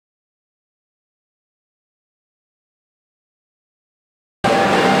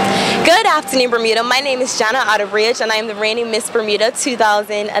Good afternoon, Bermuda. My name is Jana Outerbridge, and I am the reigning Miss Bermuda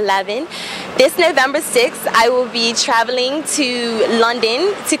 2011. This November 6th, I will be traveling to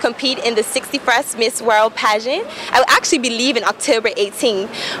London to compete in the 61st Miss World Pageant. I will actually be leaving October 18th,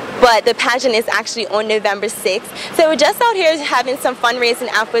 but the pageant is actually on November 6th. So we're just out here having some fundraising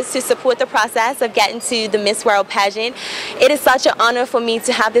efforts to support the process of getting to the Miss World Pageant. It is such an honor for me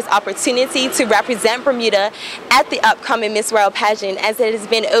to have this opportunity to represent Bermuda at the upcoming Miss World Pageant, as it has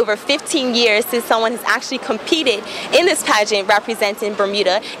been over 15 years since someone has actually competed in this pageant representing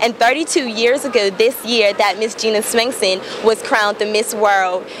Bermuda, and 32 years ago this year that Miss Gina was crowned the Miss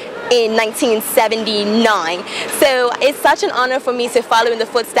World in 1979. So it's such an honor for me to follow in the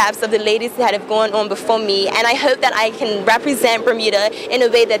footsteps of the ladies that have gone on before me, and I hope that I can represent Bermuda in a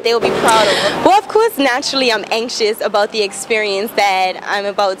way that they will be proud of. Well, of course, naturally I'm anxious about the experience that I'm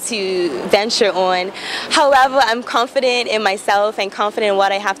about to venture on. However, I'm confident in myself and confident in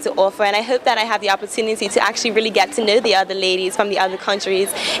what I have to offer, and I hope that I have the opportunity to actually really get to know the other ladies from the other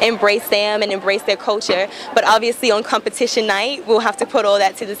countries, embrace them and embrace their culture. But obviously on competition night, we'll have to put all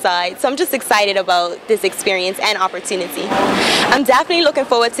that to the side. So I'm just excited about this experience and opportunity. I'm definitely looking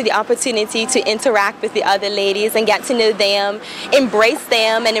forward to the opportunity to interact with the other ladies and get to know them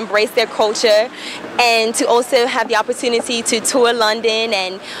and embrace their culture, and to also have the opportunity to tour London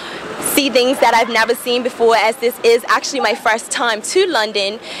and see things that I've never seen before, as this is actually my first time to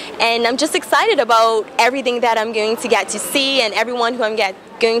London, and I'm just excited about everything that I'm going to get to see and everyone who I'm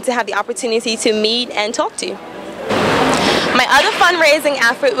going to have the opportunity to meet and talk to. My other fundraising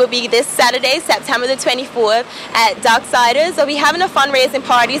effort will be this Saturday, September the 24th at Docksiders. I'll be having a fundraising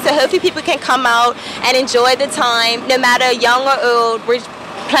party, so hopefully people can come out and enjoy the time, no matter young or old. We're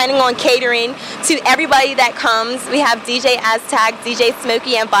planning on catering to everybody that comes. We have DJ Aztec, DJ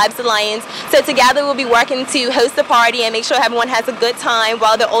Smokey, and Vibes Alliance. So together we'll be working to host the party and make sure everyone has a good time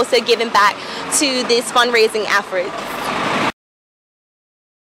while they're also giving back to this fundraising effort.